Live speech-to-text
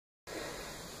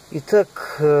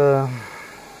Итак,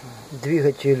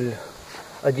 двигатель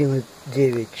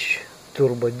 1.9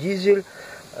 турбодизель,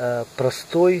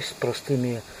 простой, с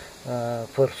простыми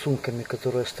форсунками,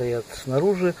 которые стоят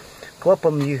снаружи.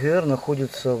 Клапан EGR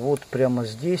находится вот прямо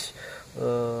здесь,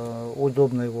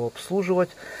 удобно его обслуживать.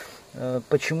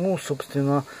 Почему,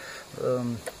 собственно,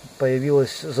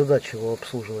 появилась задача его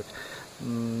обслуживать?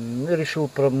 Решил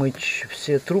промыть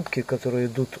все трубки, которые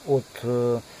идут от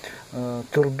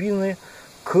турбины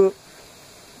к,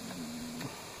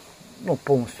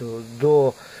 полностью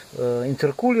до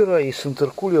интеркулера, и с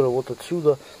интеркулера вот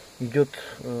отсюда идет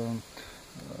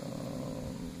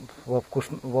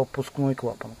впускной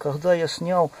клапан. Когда я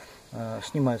снял,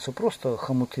 снимается просто,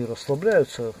 хомуты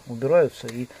расслабляются, убираются,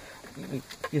 и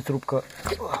трубка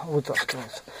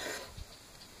вытаскивается.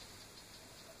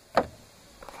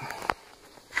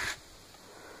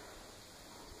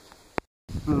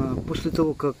 После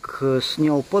того, как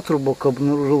снял патрубок,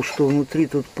 обнаружил, что внутри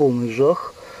тут полный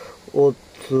жах от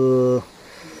той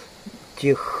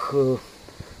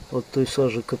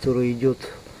сажи, которая идет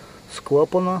с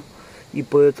клапана, и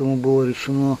поэтому было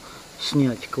решено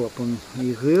снять клапан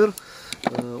EGR.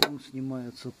 Он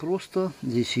снимается просто.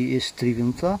 Здесь есть 3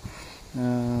 винта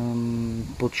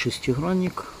под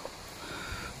шестигранник,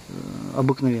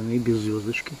 обыкновенный, без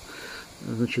звездочки.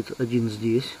 Значит, один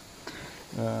здесь,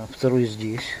 второй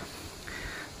здесь,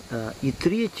 и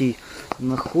третий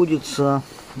находится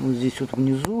вот здесь вот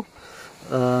внизу.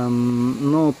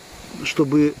 Но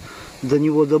чтобы до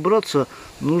него добраться,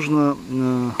 нужно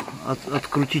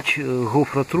открутить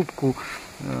гофротрубку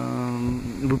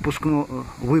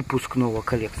выпускного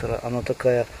коллектора. Она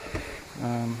такая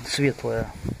светлая.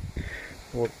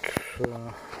 Вот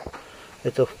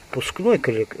это впускной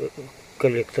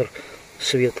коллектор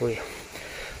светлый,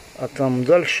 а там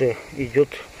дальше идет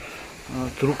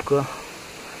трубка.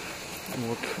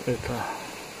 Вот эта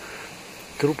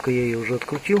трубка, я ее уже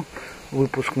открутил,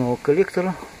 выпускного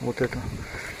коллектора. Вот это,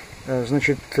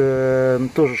 значит,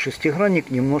 тоже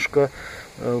шестигранник, немножко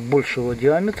большего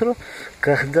диаметра.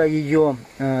 Когда ее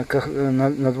на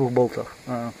 2 болтах,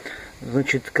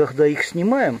 значит, когда их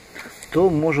снимаем, то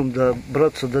можем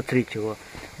добраться до 3-го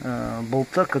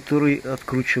болта, который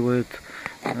откручивает,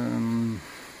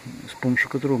 с помощью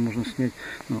которого можно снять,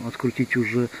 открутить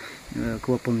уже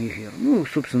клапан EGR.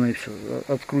 Собственно, и все.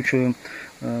 Откручиваем,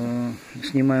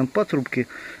 снимаем патрубки,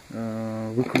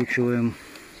 выкручиваем.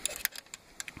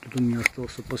 Тут у меня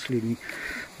остался последний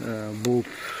болт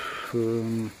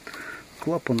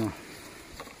клапана.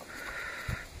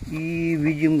 И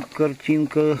видим,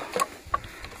 картинка.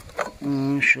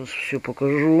 Сейчас все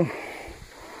покажу.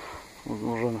 Вот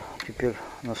уже теперь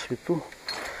на свету.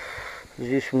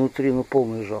 Здесь внутри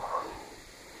полный жах.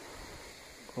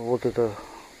 Вот это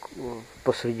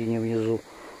посредине внизу.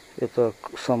 Это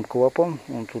сам клапан.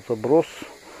 Он тут оброс.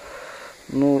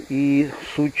 И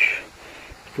суть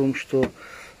в том, что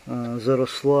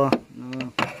заросла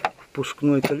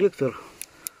впускной коллектор.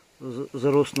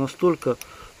 Зарос настолько,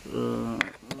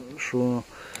 что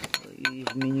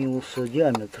изменился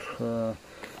диаметр.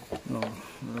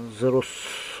 Зарос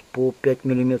по 5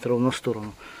 миллиметров на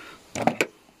сторону.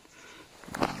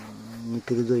 Не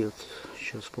передает.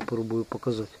 Сейчас попробую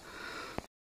показать.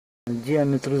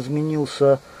 Диаметр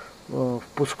изменился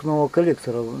впускного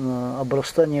коллектора.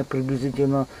 Обрастание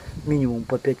приблизительно минимум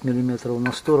по 5 миллиметров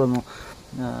на сторону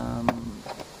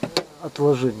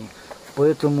отложений.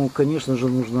 Поэтому, конечно же,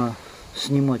 нужно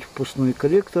снимать впускной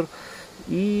коллектор.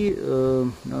 И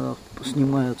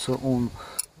снимается он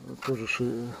тоже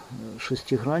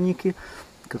шестигранники,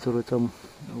 которые там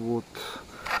вот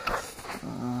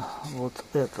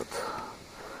этот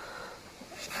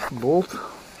болт,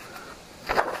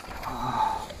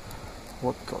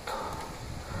 вот тот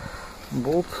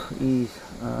болт, и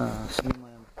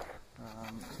снимаем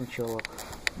сначала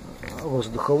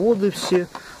воздуховоды все,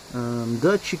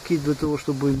 датчики для того,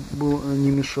 чтобы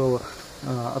не мешало.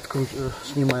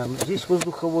 Снимаем здесь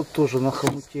воздуховод, тоже на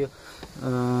хомуте,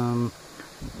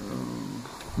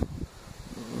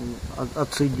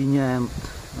 отсоединяем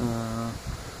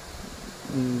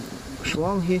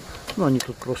шланги. Они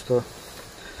тут просто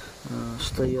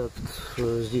стоят.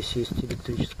 Здесь есть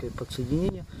электрическое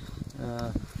подсоединение.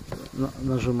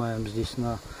 Нажимаем здесь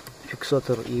на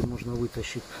фиксатор, и можно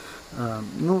вытащить.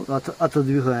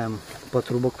 Отодвигаем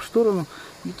патрубок в сторону,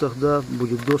 и тогда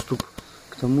будет доступ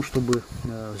к тому, чтобы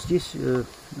здесь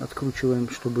откручиваем,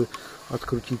 чтобы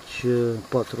открутить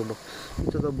патрубок. И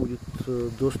тогда будет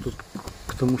доступ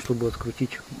к тому, чтобы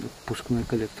открутить впускной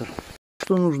коллектор.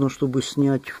 Что нужно, чтобы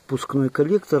снять впускной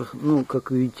коллектор?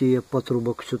 Как видите, я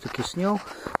патрубок все-таки снял,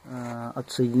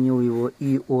 отсоединил его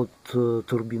и от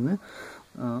турбины.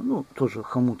 ну, тоже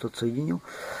хомут отсоединил.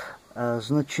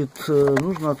 Значит,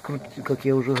 нужно открутить, как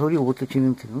я уже говорил, вот эти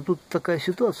винты. Ну, тут такая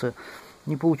ситуация,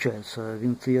 не получается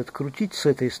винты открутить с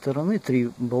этой стороны, три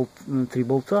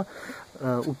болта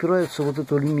упираются в вот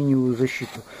эту алюминиевую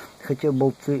защиту. Хотя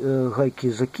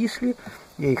гайки закисли,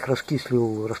 я их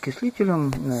раскислил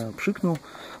раскислителем, пшикнул,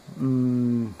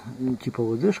 типа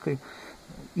ВДшкой.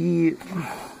 И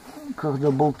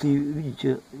когда болты,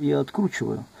 видите, я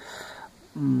откручиваю,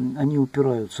 они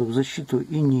упираются в защиту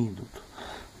и не идут.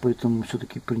 Поэтому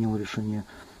все-таки принял решение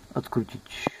открутить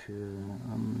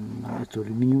эту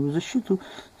алюминиевую защиту.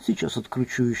 Сейчас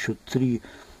откручу еще 3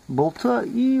 болта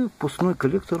и впускной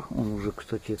коллектор. Он уже,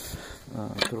 кстати,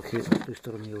 трохи с той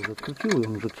стороны я уже открутил,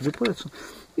 он уже телепается.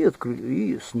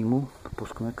 И сниму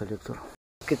впускной коллектор.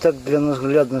 Итак, для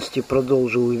наглядности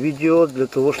продолжил видео, для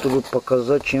того, чтобы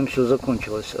показать, чем все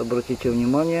закончилось. Обратите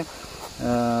внимание,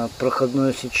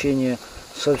 проходное сечение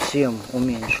совсем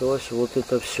уменьшилось. Вот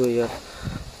это все я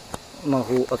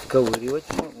могу отковыривать.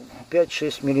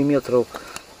 5-6 миллиметров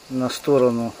на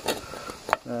сторону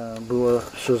было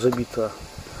все забито.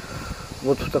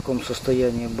 Вот в таком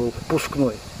состоянии был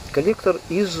впускной коллектор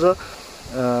из-за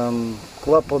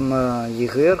клапана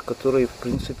EGR, который, в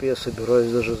принципе, я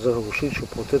собираюсь даже заглушить,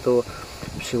 чтобы вот этого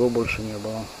всего больше не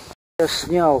было. Я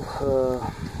снял,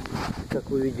 как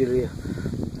вы видели,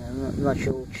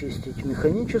 начал чистить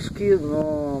механически,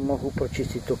 но могу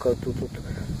прочистить только тут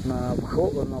на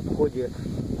входе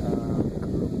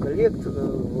коллектор,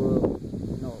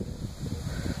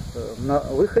 на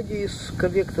выходе из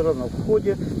коллектора, на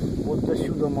входе. Вот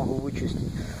отсюда могу вычистить.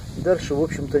 Дальше, в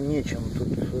общем-то, нечем.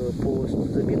 Тут полость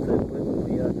забитая, поэтому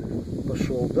я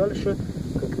пошел дальше.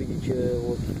 Как видите,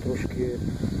 вот трошки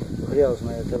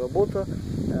грязная эта работа.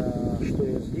 Что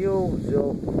я сделал?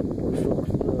 Взял кусок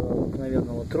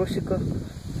обыкновенного тросика,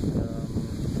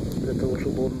 для того,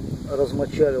 чтобы он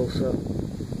размочалился,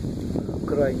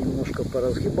 край немножко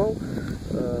поразгибал.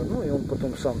 Ну и он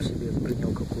потом сам себе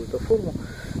принял какую-то форму.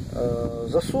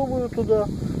 Засовываю туда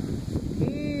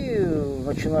и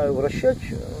начинаю вращать.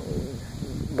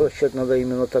 Вращать надо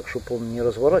именно так, чтобы он не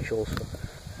разворачивался.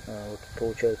 Вот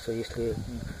получается, если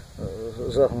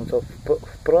загнуто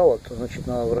вправо, то значит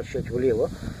надо вращать влево.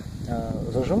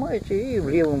 Зажимаете и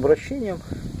левым вращением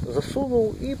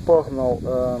засунул и погнал.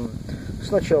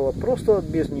 Сначала просто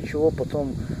без ничего,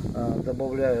 потом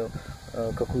добавляю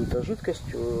какую-то жидкость,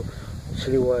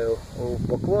 сливаю в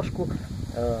баклажку.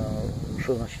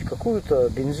 Что значит какую-то?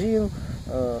 Бензин,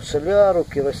 соляру,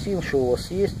 керосин, что у вас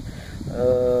есть.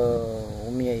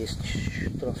 У меня есть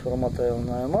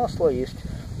трансформаторное масло, есть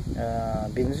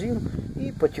бензин.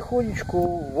 И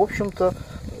потихонечку, в общем-то,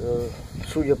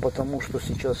 судя по тому, что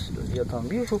сейчас я там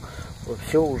вижу,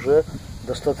 все уже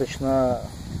достаточно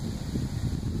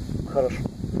хорошо.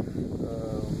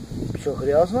 Все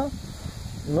грязно,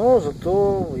 но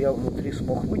зато я внутри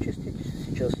смог вычистить.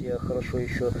 Сейчас я хорошо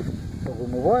еще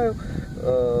повымываю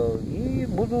и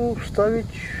буду ставить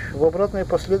в обратной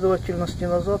последовательности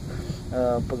назад,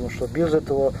 потому что без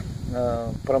этого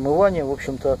промывания, в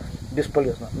общем-то,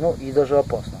 бесполезно. Ну и даже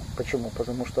опасно. Почему?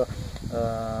 Потому что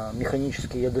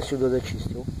механически я до сюда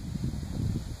дочистил.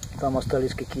 Там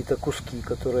остались какие-то куски,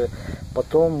 которые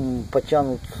потом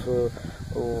потянут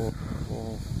в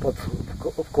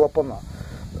клапана.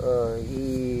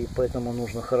 И поэтому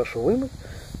нужно хорошо вымыть,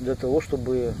 для того,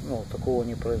 чтобы такого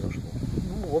не произошло.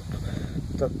 Ну, вот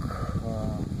так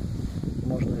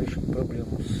можно решить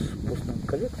проблему с впускным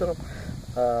коллектором.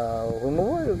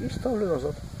 Вымываю и ставлю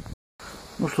назад.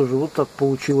 Ну что же, вот так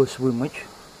получилось вымыть.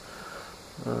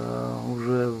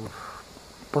 Уже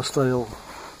поставил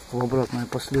в обратной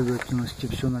последовательности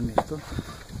все на место.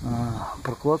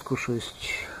 Прокладку 6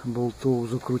 болтов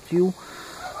закрутил.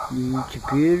 И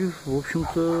теперь, в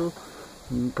общем-то,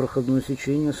 проходное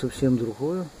сечение совсем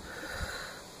другое.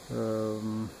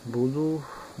 Буду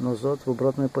назад в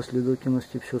обратной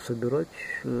последовательности все собирать,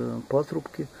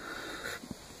 патрубки.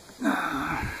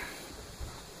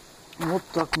 Вот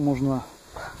так можно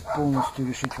полностью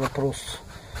решить вопрос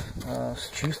с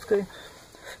чисткой.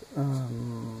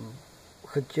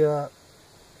 Хотя,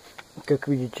 как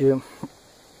видите,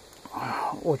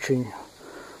 очень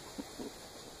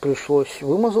пришлось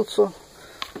вымазаться,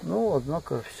 но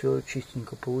однако все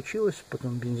чистенько получилось.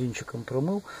 Потом бензинчиком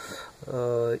промыл,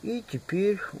 и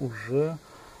теперь уже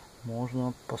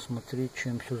можно посмотреть,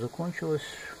 чем все закончилось.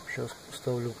 Сейчас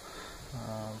ставлю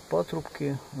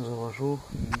патрубки, завожу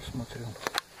и смотрю.